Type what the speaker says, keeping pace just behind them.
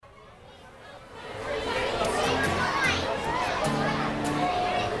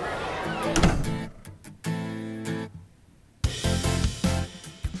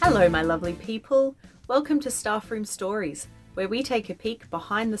Hello, my lovely people. Welcome to Staff Room Stories, where we take a peek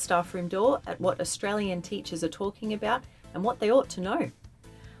behind the staff room door at what Australian teachers are talking about and what they ought to know.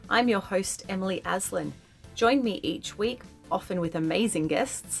 I'm your host, Emily Aslin. Join me each week, often with amazing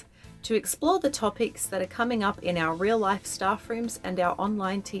guests, to explore the topics that are coming up in our real-life staff rooms and our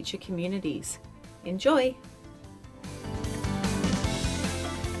online teacher communities. Enjoy!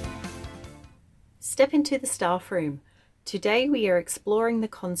 Step into the staff room. Today we are exploring the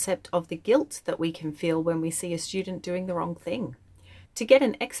concept of the guilt that we can feel when we see a student doing the wrong thing. To get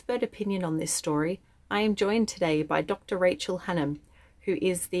an expert opinion on this story, I am joined today by Dr. Rachel Hannam, who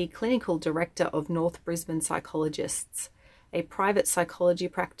is the Clinical Director of North Brisbane Psychologists, a private psychology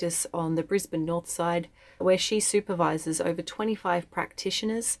practice on the Brisbane North Side, where she supervises over 25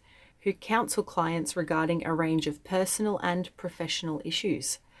 practitioners who counsel clients regarding a range of personal and professional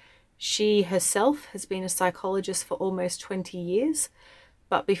issues. She herself has been a psychologist for almost 20 years,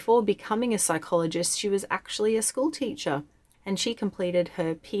 but before becoming a psychologist, she was actually a school teacher, and she completed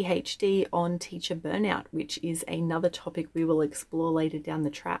her PhD on teacher burnout, which is another topic we will explore later down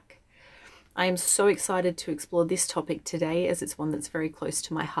the track. I am so excited to explore this topic today as it's one that's very close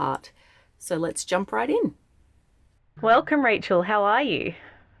to my heart. So let's jump right in. Welcome, Rachel. How are you?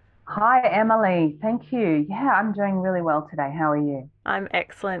 Hi, Emily. Thank you. Yeah, I'm doing really well today. How are you? I'm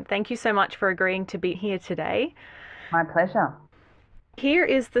excellent. Thank you so much for agreeing to be here today. My pleasure. Here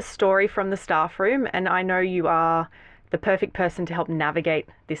is the story from the staff room, and I know you are the perfect person to help navigate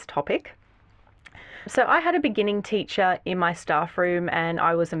this topic. So I had a beginning teacher in my staff room and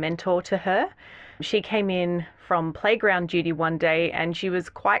I was a mentor to her. She came in from playground duty one day and she was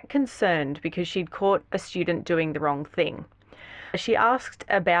quite concerned because she'd caught a student doing the wrong thing. She asked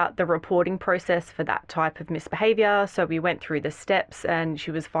about the reporting process for that type of misbehaviour, so we went through the steps and she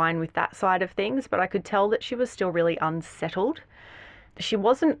was fine with that side of things, but I could tell that she was still really unsettled. She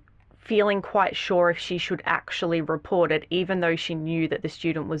wasn't feeling quite sure if she should actually report it, even though she knew that the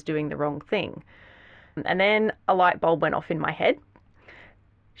student was doing the wrong thing. And then a light bulb went off in my head.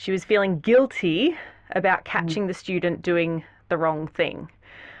 She was feeling guilty about catching the student doing the wrong thing.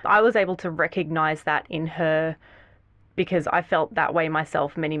 I was able to recognise that in her because I felt that way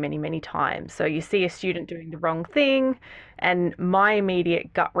myself many times. So you see a student doing the wrong thing and my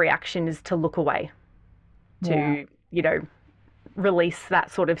immediate gut reaction is to look away, to, release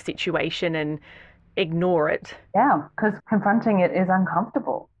that sort of situation and ignore it. Yeah, because confronting it is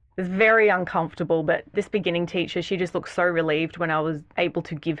uncomfortable. It's very uncomfortable, but this beginning teacher, she just looked so relieved when I was able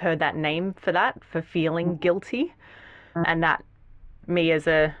to give her that name for that, for feeling guilty. And that me as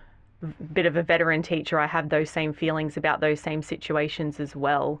a bit of a veteran teacher, I have those same feelings about those same situations as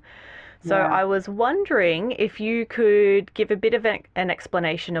well. So I was wondering if you could give a bit of an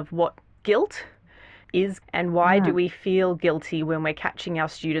explanation of what guilt is and why do we feel guilty when we're catching our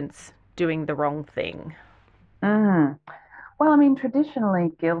students doing the wrong thing? Well, I mean, traditionally,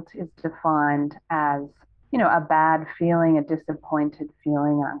 guilt is defined as, a bad feeling, a disappointed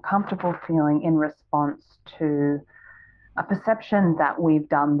feeling, an uncomfortable feeling in response to a perception that we've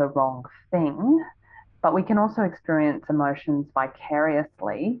done the wrong thing, but we can also experience emotions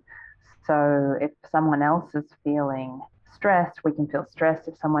vicariously. So if someone else is feeling stressed, we can feel stressed.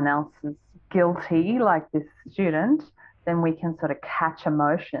 If someone else is guilty, like this student, then we can sort of catch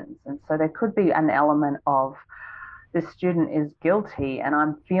emotions. And so there could be an element of this student is guilty and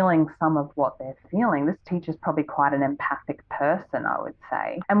I'm feeling some of what they're feeling. This teacher's probably quite an empathic person, I would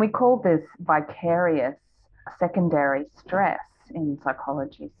say. And we call this vicarious secondary stress in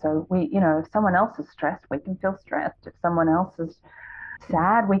psychology. So if someone else is stressed, we can feel stressed. If someone else is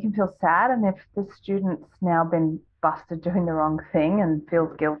sad, we can feel sad. And if the student's now been busted doing the wrong thing and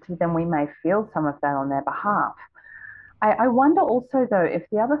feels guilty, then we may feel some of that on their behalf. I wonder also, though, if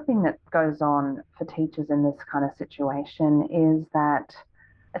the other thing that goes on for teachers in this kind of situation is that,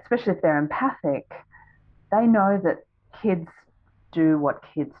 especially if they're empathic, they know that kids do what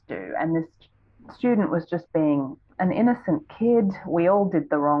kids do. And this student was just being an innocent kid. We all did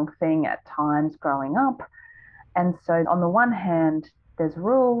the wrong thing at times growing up. And so on the one hand, there's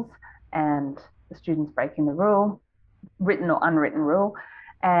rules and the student's breaking the rule, written or unwritten rule.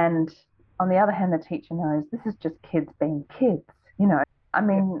 And on the other hand, the teacher knows this is just kids being kids. I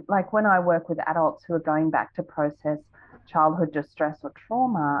mean, like when I work with adults who are going back to process childhood distress or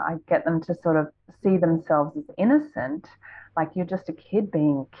trauma, I get them to sort of see themselves as innocent, like you're just a kid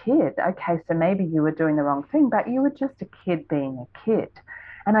being a kid. Okay, so maybe you were doing the wrong thing, but you were just a kid being a kid.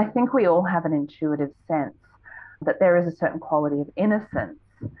 And I think we all have an intuitive sense that there is a certain quality of innocence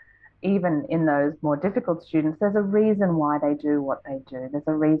even in those more difficult students. There's a reason why they do what they do. There's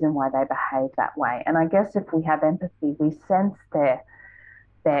a reason why they behave that way. And I guess if we have empathy, we sense their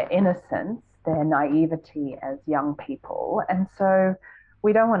their innocence, their naivety as young people. And so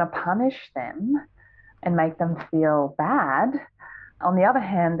we don't want to punish them and make them feel bad. On the other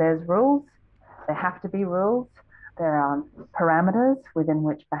hand, there's rules. There have to be rules. There are parameters within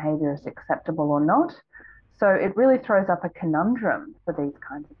which behavior is acceptable or not. So it really throws up a conundrum for these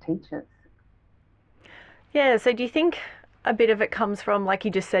kinds of teachers. Yeah, so do you think a bit of it comes from, like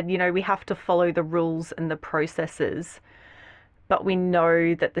you just said, we have to follow the rules and the processes, but we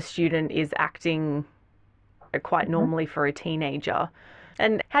know that the student is acting quite Mm-hmm. normally for a teenager?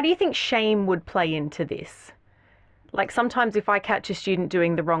 And how do you think shame would play into this? Like sometimes if I catch a student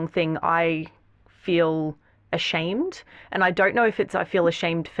doing the wrong thing, I feel ashamed. And I don't know if it's I feel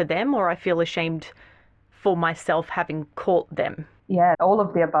ashamed for them or I feel ashamed for myself having caught them. Yeah, all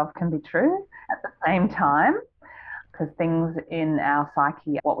of the above can be true at the same time because things in our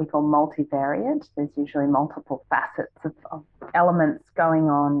psyche, what we call multivariate, there's usually multiple facets of elements going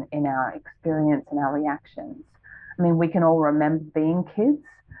on in our experience and our reactions. I mean, we can all remember being kids.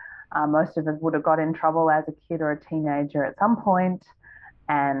 Most of us would have got in trouble as a kid or a teenager at some point,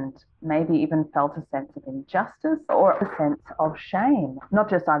 and maybe even felt a sense of injustice or a sense of shame. Not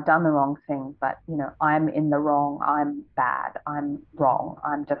just I've done the wrong thing, but, I'm in the wrong, I'm bad, I'm wrong,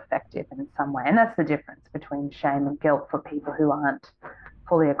 I'm defective in some way. And that's the difference between shame and guilt for people who aren't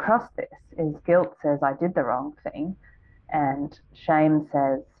fully across this, is guilt says I did the wrong thing, and shame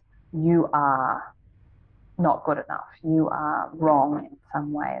says you are not good enough. You are wrong in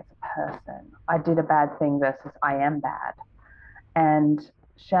some way as a person. I did a bad thing versus I am bad. And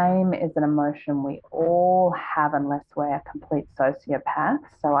shame is an emotion we all have unless we're complete sociopaths.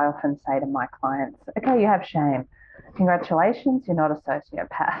 So I often say to my clients, okay, you have shame. Congratulations, you're not a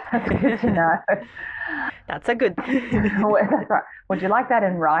sociopath. That's good to know. That's a good That's right. Would you like that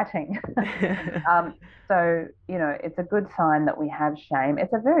in writing? So, it's a good sign that we have shame.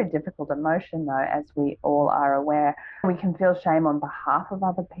 It's a very difficult emotion, though, as we all are aware. We can feel shame on behalf of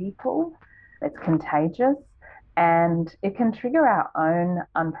other people. It's contagious. And it can trigger our own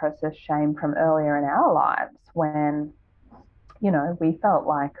unprocessed shame from earlier in our lives when, we felt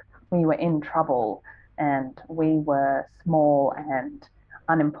like we were in trouble and we were small and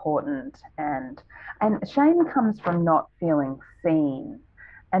unimportant. And shame comes from not feeling seen.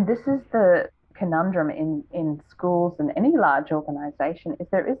 And this is the conundrum in schools and any large organization, is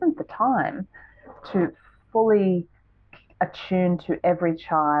there isn't the time to fully attune to every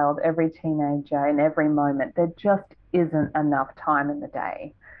child, every teenager in every moment. There just isn't enough time in the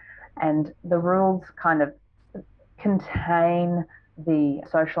day. And the rules kind of contain the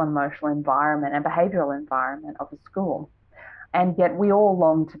social and emotional environment and behavioral environment of a school. And yet we all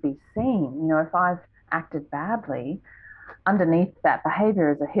long to be seen. If I've acted badly, underneath that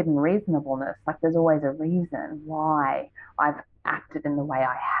behavior is a hidden reasonableness. Like there's always a reason why I've acted in the way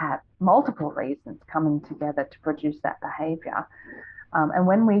I have, multiple reasons coming together to produce that behavior. And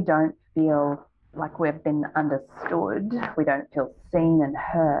when we don't feel like we've been understood, we don't feel seen and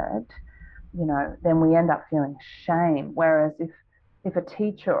heard, then we end up feeling shame. Whereas if a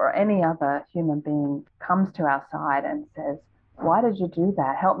teacher or any other human being comes to our side and says, why did you do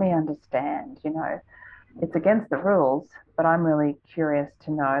that? Help me understand, it's against the rules, but I'm really curious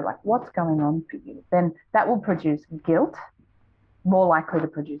to know, like, what's going on for you. Then that will produce guilt, more likely to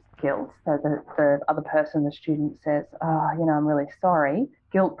produce guilt. So the other person, the student says, oh, I'm really sorry.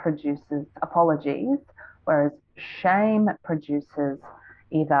 Guilt produces apologies, whereas shame produces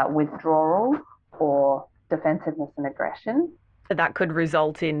either withdrawal or defensiveness and aggression. that could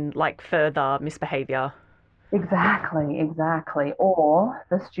result in like further misbehavior. Exactly. Or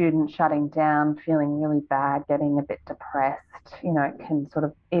the student shutting down, feeling really bad, getting a bit depressed, it can sort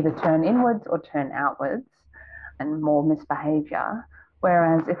of either turn inwards or turn outwards and more misbehavior.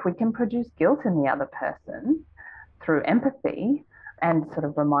 Whereas if we can produce guilt in the other person through empathy and sort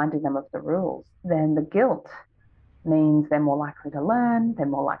of reminding them of the rules, then the guilt means they're more likely to learn, they're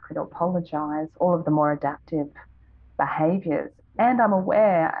more likely to apologize, all of the more adaptive behaviors. And I'm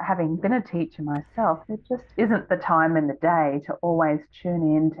aware, having been a teacher myself, there just isn't the time in the day to always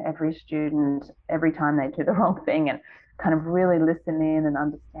tune in to every student every time they do the wrong thing and kind of really listen in and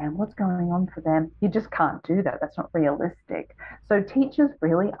understand what's going on for them. You just can't do that. That's not realistic. So teachers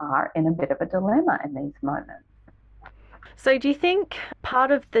really are in a bit of a dilemma in these moments. So, do you think part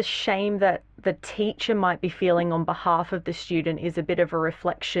of the shame that the teacher might be feeling on behalf of the student is a bit of a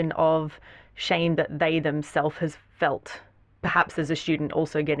reflection of shame that they themselves has felt, perhaps as a student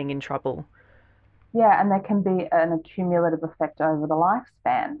also getting in trouble? Yeah, and there can be an accumulative effect over the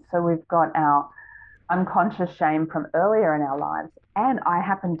lifespan. So we've got our unconscious shame from earlier in our lives. And I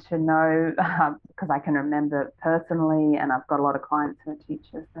happen to know, because I can remember it personally, and I've got a lot of clients who are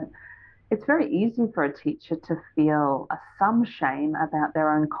teachers, that it's very easy for a teacher to feel some shame about their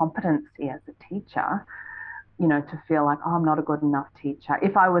own competency as a teacher, to feel like, oh, I'm not a good enough teacher.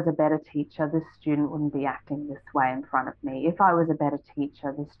 If I was a better teacher, this student wouldn't be acting this way in front of me. If I was a better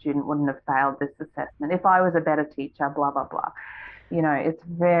teacher, this student wouldn't have failed this assessment. If I was a better teacher, blah, blah, blah. It's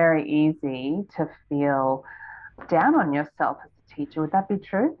very easy to feel down on yourself as a teacher. Would that be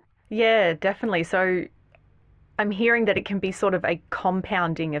true? Yeah, definitely. So I'm hearing that it can be sort of a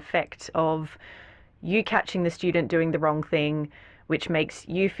compounding effect of you catching the student doing the wrong thing, which makes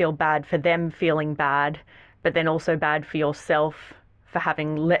you feel bad for them feeling bad, but then also bad for yourself for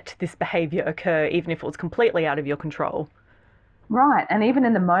having let this behavior occur, even if it was completely out of your control. Right. And even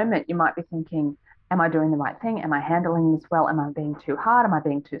in the moment, you might be thinking, am I doing the right thing? Am I handling this well? Am I being too hard? Am I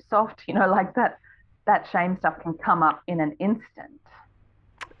being too soft? Like that shame stuff can come up in an instant.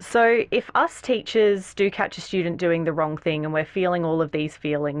 So, if us teachers do catch a student doing the wrong thing and we're feeling all of these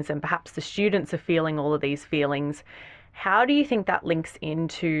feelings, and perhaps the students are feeling all of these feelings, how do you think that links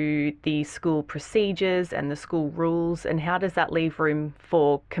into the school procedures and the school rules? And how does that leave room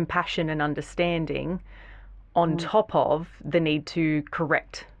for compassion and understanding on Mm. top of the need to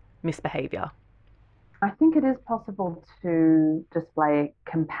correct misbehaviour? I think it is possible to display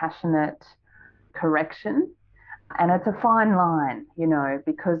compassionate correction. And it's a fine line,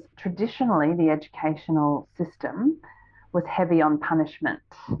 because traditionally the educational system was heavy on punishment.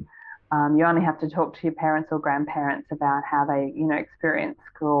 You only have to talk to your parents or grandparents about how they, experienced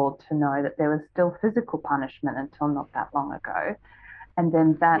school to know that there was still physical punishment until not that long ago. And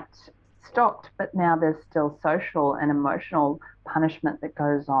then that stopped, but now there's still social and emotional punishment that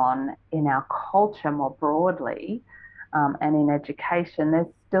goes on in our culture more broadly, and in education.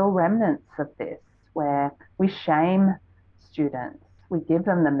 There's still remnants of this where we shame students. We give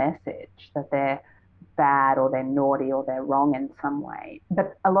them the message that they're bad or they're naughty or they're wrong in some way.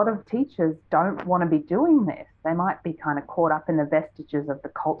 But a lot of teachers don't want to be doing this. They might be kind of caught up in the vestiges of the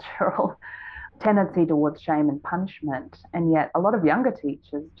cultural tendency towards shame and punishment. And yet a lot of younger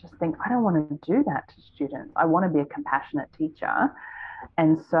teachers just think, I don't want to do that to students. I want to be a compassionate teacher.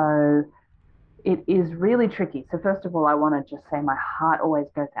 And so it is really tricky. So first of all, I want to just say my heart always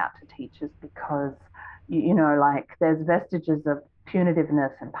goes out to teachers because, like there's vestiges of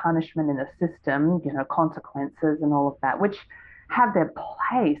punitiveness and punishment in the system, consequences and all of that, which have their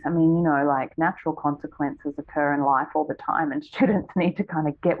place. I mean, like natural consequences occur in life all the time, and students need to kind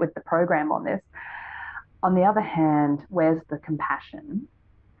of get with the program on this. On the other hand, where's the compassion?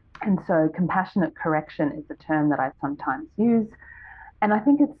 And so compassionate correction is a term that I sometimes use. And I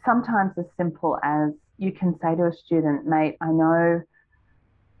think it's sometimes as simple as you can say to a student, mate, I know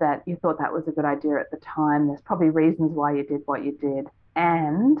that you thought that was a good idea at the time. There's probably reasons why you did what you did.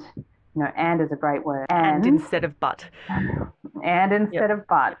 And is a great word. And instead of but. And instead Yep. of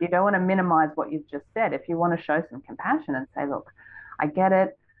but. You don't want to minimize what you've just said. If you want to show some compassion and say, look, I get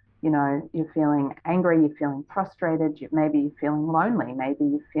it. You're feeling angry, you're feeling frustrated, maybe you're feeling lonely, maybe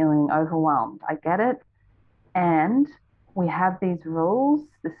you're feeling overwhelmed. I get it. And we have these rules.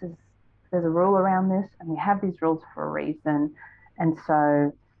 There's a rule around this, and we have these rules for a reason. And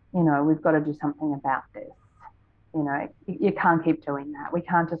so, we've got to do something about this. You can't keep doing that. We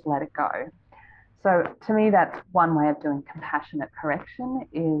can't just let it go. So to me, that's one way of doing compassionate correction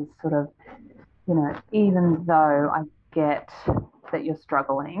is sort of, even though I get that you're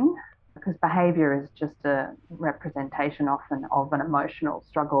struggling, because behavior is just a representation often of an emotional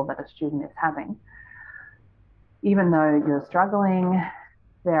struggle that a student is having. Even though you're struggling,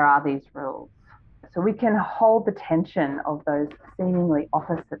 there are these rules. So we can hold the tension of those seemingly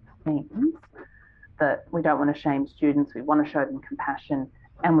opposite things, that we don't want to shame students, we want to show them compassion,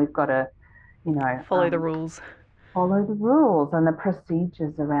 and we've got to, Follow the rules. follow the rules and the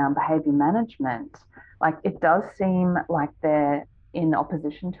procedures around behavior management. Like it does seem like they're in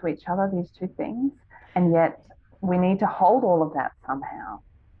opposition to each other, these two things, and yet we need to hold all of that somehow.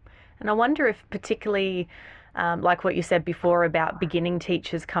 And I wonder if, particularly, like what you said before about beginning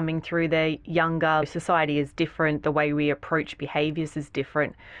teachers coming through, their younger, society is different, the way we approach behaviours is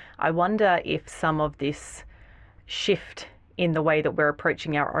different. I wonder if some of this shift in the way that we're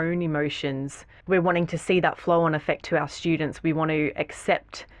approaching our own emotions, we're wanting to see that flow on effect to our students. We want to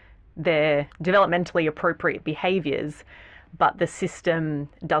accept their developmentally appropriate behaviours, but the system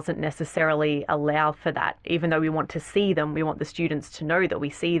doesn't necessarily allow for that. Even though we want to see them, we want the students to know that we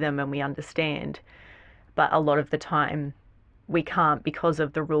see them and we understand. But a lot of the time, we can't because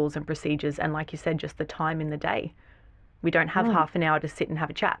of the rules and procedures, and like you said, just the time in the day. We don't have half an hour to sit and have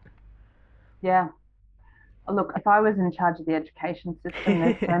a chat. Yeah. Look, if I was in charge of the education system,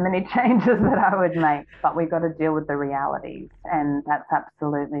 there's so many changes that I would make, but we've got to deal with the realities. And that's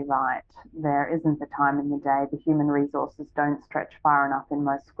absolutely right. There isn't the time in the day. The human resources don't stretch far enough in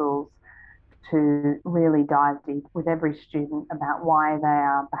most schools to really dive deep with every student about why they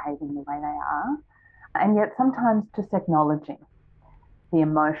are behaving the way they are. And yet, sometimes just acknowledging the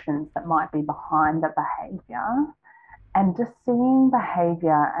emotions that might be behind the behavior and just seeing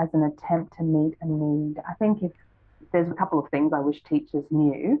behavior as an attempt to meet a need. I think if there's a couple of things I wish teachers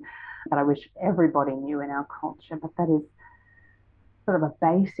knew, that I wish everybody knew in our culture, but that is sort of a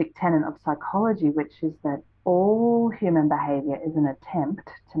basic tenet of psychology, which is that all human behavior is an attempt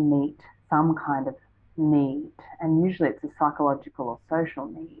to meet some kind of need. And usually it's a psychological or social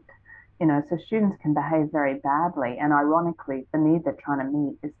need. So students can behave very badly. And ironically, the need they're trying to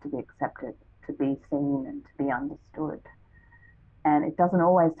meet is to be accepted, to be seen, and to be understood. And it doesn't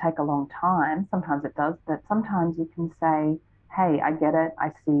always take a long time. Sometimes it does, but sometimes you can say, hey, I get it. I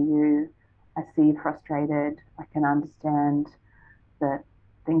see you. I see you frustrated. I can understand that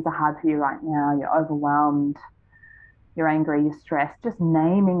things are hard for you right now. You're overwhelmed. You're angry. You're stressed. Just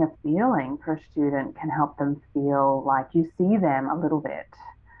naming a feeling for a student can help them feel like you see them a little bit,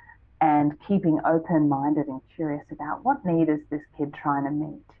 and keeping open-minded and curious about what need is this kid trying to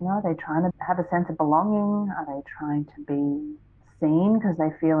meet. Are they trying to have a sense of belonging? Are they trying to be seen because they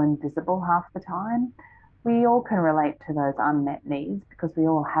feel invisible half the time? We all can relate to those unmet needs because we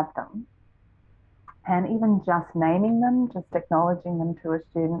all have them. And even just naming them, just acknowledging them to a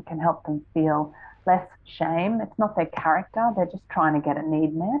student can help them feel less shame. It's not their character, they're just trying to get a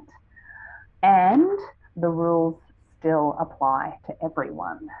need met. And the rules still apply to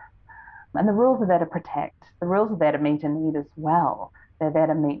everyone. And the rules are there to protect. The rules are there to meet a need as well. They're there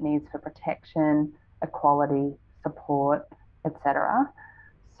to meet needs for protection, equality, support, etc.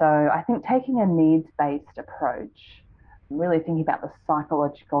 So I think taking a needs-based approach, really thinking about the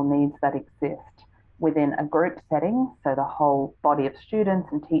psychological needs that exist within a group setting, so the whole body of students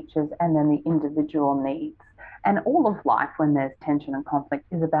and teachers, and then the individual needs. And all of life, when there's tension and conflict,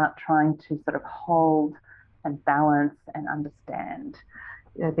 is about trying to sort of hold and balance and understand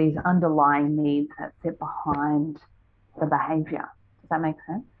these underlying needs that sit behind the behaviour. Does that make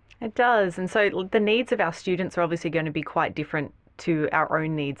sense? It does. And so the needs of our students are obviously going to be quite different to our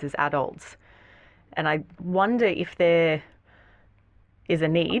own needs as adults. And I wonder if there is a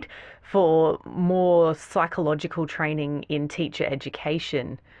need for more psychological training in teacher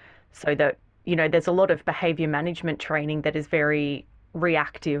education so that, there's a lot of behavior management training that is very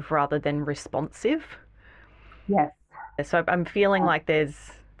reactive rather than responsive. Yes. So I'm feeling like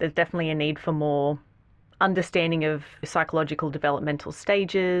there's definitely a need for more understanding of psychological developmental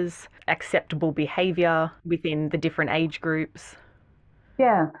stages, acceptable behavior within the different age groups.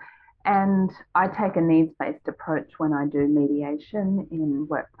 Yeah. And I take a needs-based approach when I do mediation in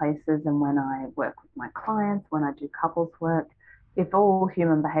workplaces and when I work with my clients, when I do couples work. If all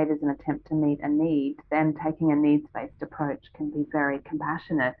human behavior is an attempt to meet a need, then taking a needs-based approach can be very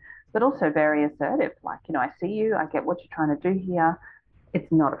compassionate, but also very assertive. Like, I see you, I get what you're trying to do here.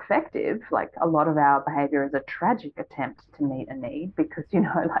 It's not effective. Like, a lot of our behavior is a tragic attempt to meet a need because,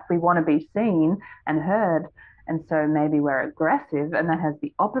 like, we want to be seen and heard. And so maybe we're aggressive and that has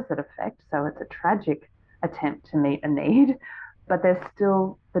the opposite effect. So it's a tragic attempt to meet a need, but there's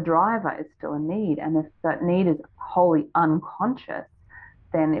still the driver is still a need. And if that need is wholly unconscious,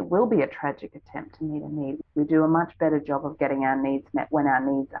 then it will be a tragic attempt to meet a need. We do a much better job of getting our needs met when our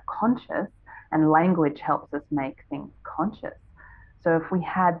needs are conscious, and language helps us make things conscious. So if we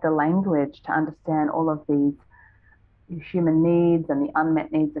had the language to understand all of these human needs and the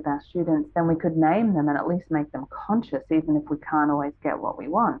unmet needs of our students, then we could name them and at least make them conscious, even if we can't always get what we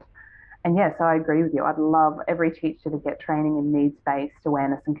want. And yes, I agree with you. I'd love every teacher to get training in needs-based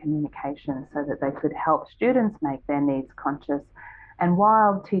awareness and communication so that they could help students make their needs conscious. And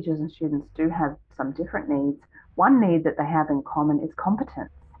while teachers and students do have some different needs, one need that they have in common is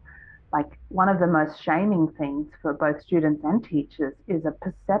competence. Like, one of the most shaming things for both students and teachers is a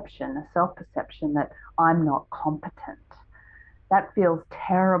perception, a self-perception that I'm not competent. That feels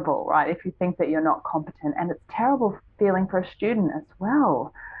terrible, right? If you think that you're not competent, and it's terrible feeling for a student as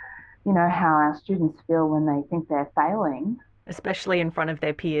well. How our students feel when they think they're failing. Especially in front of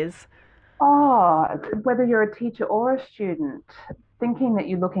their peers. Oh, whether you're a teacher or a student, thinking that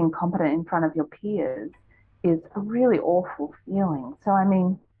you look incompetent in front of your peers is a really awful feeling. So, I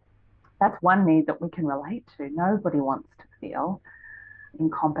mean, that's one need that we can relate to. Nobody wants to feel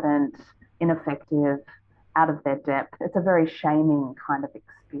incompetent, ineffective, out of their depth. It's a very shaming kind of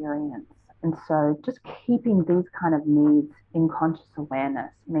experience. And so just keeping these kind of needs in conscious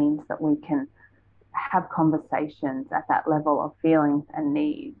awareness means that we can have conversations at that level of feelings and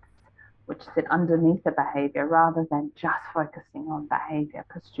needs, which sit underneath the behaviour rather than just focusing on behaviour,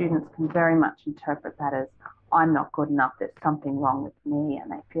 because students can very much interpret that as, I'm not good enough, there's something wrong with me,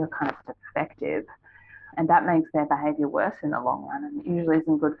 and they feel kind of defective. And that makes their behaviour worse in the long run, and usually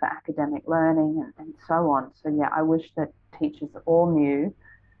isn't good for academic learning and so on. So yeah, I wish that teachers all knew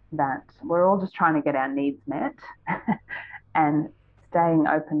that we're all just trying to get our needs met and staying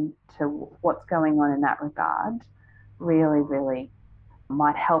open to what's going on in that regard really, really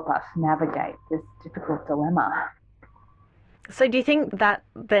might help us navigate this difficult dilemma. So do you think that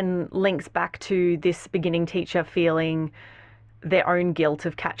then links back to this beginning teacher feeling their own guilt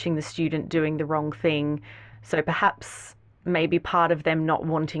of catching the student doing the wrong thing? So perhaps maybe part of them not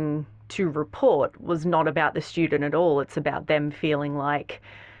wanting to report was not about the student at all. It's about them feeling like,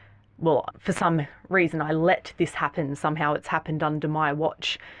 well, for some reason I let this happen. Somehow it's happened under my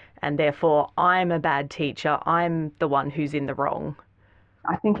watch, and therefore I'm a bad teacher. I'm the one who's in the wrong.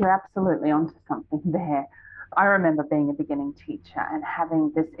 I think you're absolutely onto something there. I remember being a beginning teacher and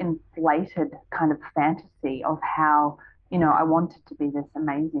having this inflated kind of fantasy of how, I wanted to be this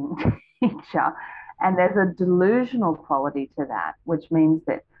amazing teacher. And there's a delusional quality to that, which means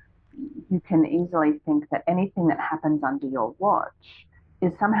that you can easily think that anything that happens under your watch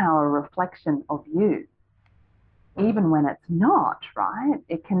is somehow a reflection of you, even when it's not, right?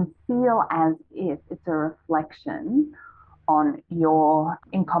 It can feel as if it's a reflection on your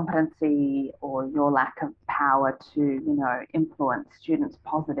incompetency or your lack of power to, influence students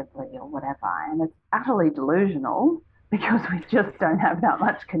positively or whatever. And it's utterly delusional because we just don't have that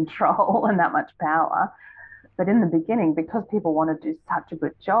much control and that much power. But in the beginning, because people want to do such a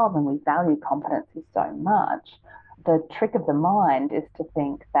good job and we value competency so much, the trick of the mind is to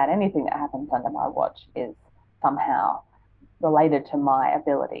think that anything that happens under my watch is somehow related to my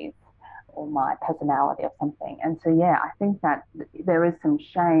abilities or my personality or something. And so, yeah, I think that there is some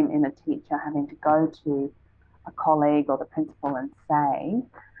shame in a teacher having to go to a colleague or the principal and say,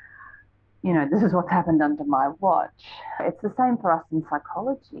 this is what's happened under my watch. It's the same for us in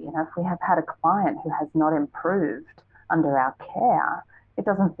psychology. If we have had a client who has not improved under our care, it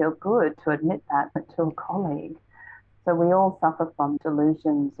doesn't feel good to admit that to a colleague. So we all suffer from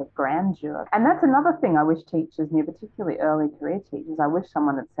delusions of grandeur. And that's another thing I wish teachers knew, particularly early career teachers. I wish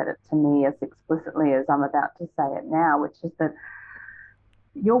someone had said it to me as explicitly as I'm about to say it now, which is that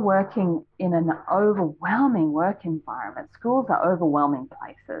you're working in an overwhelming work environment. Schools are overwhelming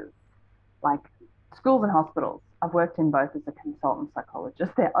places, like schools and hospitals. I've worked in both as a consultant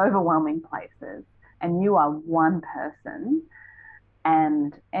psychologist. They're overwhelming places, and you are one person.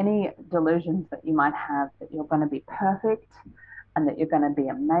 And any delusions that you might have that you're going to be perfect and that you're going to be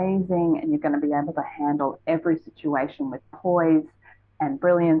amazing and you're going to be able to handle every situation with poise and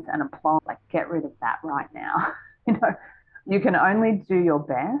brilliance and aplomb, like, get rid of that right now. You can only do your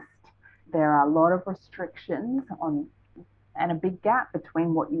best. There are a lot of restrictions on and a big gap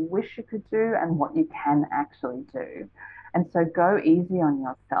between what you wish you could do and what you can actually do. And so go easy on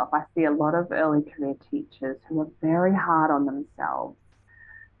yourself. I see a lot of early career teachers who are very hard on themselves.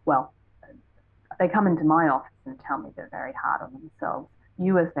 Well, they come into my office and tell me they're very hard on themselves.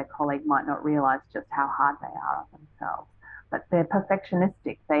 You as their colleague might not realize just how hard they are on themselves, but they're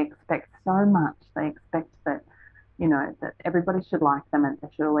perfectionistic. They expect so much. They expect that, that everybody should like them and they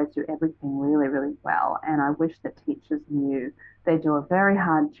should always do everything really, really well. And I wish that teachers knew they do a very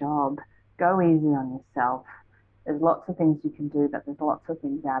hard job. Go easy on yourself. There's lots of things you can do, but there's lots of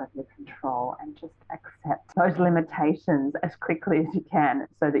things out of your control, and just accept those limitations as quickly as you can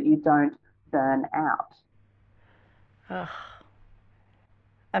so that you don't burn out. Ugh.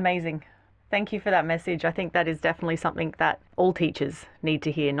 Amazing. Thank you for that message. I think that is definitely something that all teachers need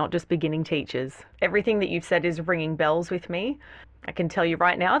to hear, not just beginning teachers. Everything that you've said is ringing bells with me. I can tell you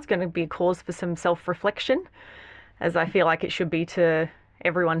right now it's going to be a cause for some self-reflection, as I feel like it should be to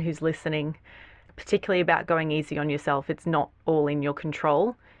everyone who's listening, particularly about going easy on yourself. It's not all in your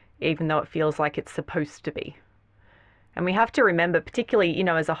control, even though it feels like it's supposed to be. And we have to remember, particularly,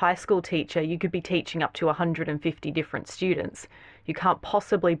 as a high school teacher, you could be teaching up to 150 different students. You can't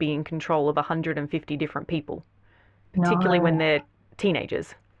possibly be in control of 150 different people, particularly when No. they're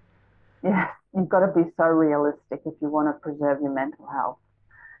teenagers. Yeah, you've got to be so realistic if you want to preserve your mental health.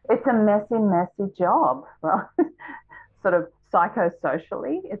 It's a messy, messy job, right? Sort of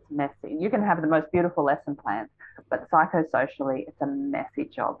psychosocially, it's messy. You can have the most beautiful lesson plans, but psychosocially, it's a messy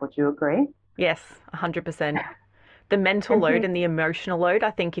job. Would you agree? Yes, 100%. The mental And load see, and the emotional load,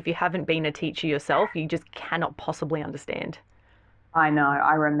 I think if you haven't been a teacher yourself, you just cannot possibly understand. I know,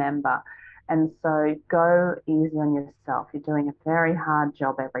 I remember. And so go easy on yourself. You're doing a very hard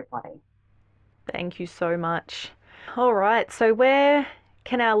job, everybody. Thank you so much. All right, so where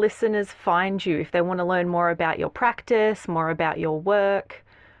can our listeners find you if they want to learn more about your practice, more about your work?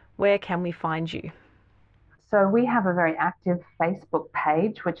 Where can we find you? So we have a very active Facebook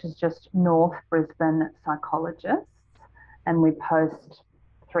page, which is just North Brisbane Psychologists, and we post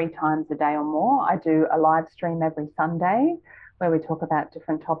 3 times a day or more. I do a live stream every Sunday where we talk about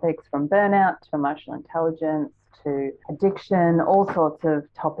different topics from burnout to emotional intelligence to addiction, all sorts of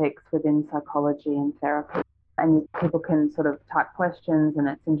topics within psychology and therapy. And people can sort of type questions and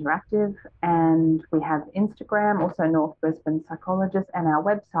it's interactive. And we have Instagram, also North Brisbane Psychologist, and our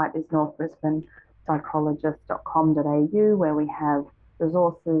website is northbrisbanepsychologist.com.au, where we have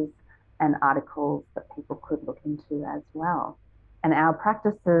resources and articles that people could look into as well. And our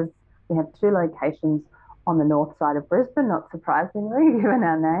practices, we have 2 locations on the north side of Brisbane, not surprisingly, given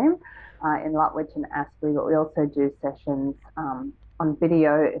our name, in Lutwyche and Aspley, but we also do sessions on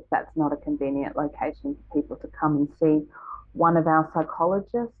video if that's not a convenient location for people to come and see one of our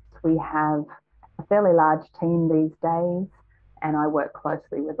psychologists. We have a fairly large team these days, and I work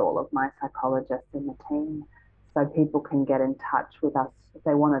closely with all of my psychologists in the team, so people can get in touch with us if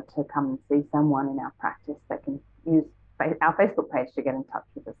they wanted to come and see someone in our practice. They can use our Facebook page to get in touch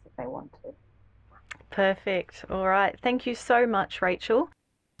with us if they want to. Perfect. All right. Thank you so much, Rachel.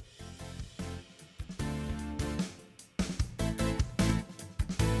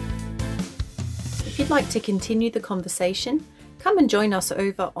 If you'd like to continue the conversation, come and join us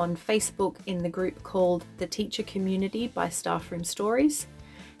over on Facebook in the group called The Teacher Community by Staffroom Stories.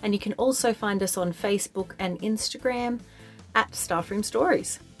 And you can also find us on Facebook and Instagram at Staffroom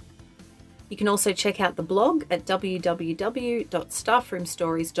Stories. You can also check out the blog at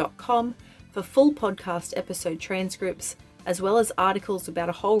www.staffroomstories.com for full podcast episode transcripts, as well as articles about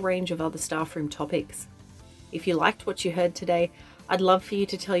a whole range of other staffroom topics. If you liked what you heard today, I'd love for you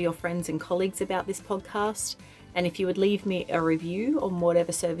to tell your friends and colleagues about this podcast. And if you would leave me a review on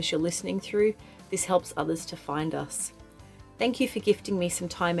whatever service you're listening through, this helps others to find us. Thank you for gifting me some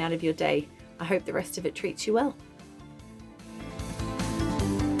time out of your day. I hope the rest of it treats you well.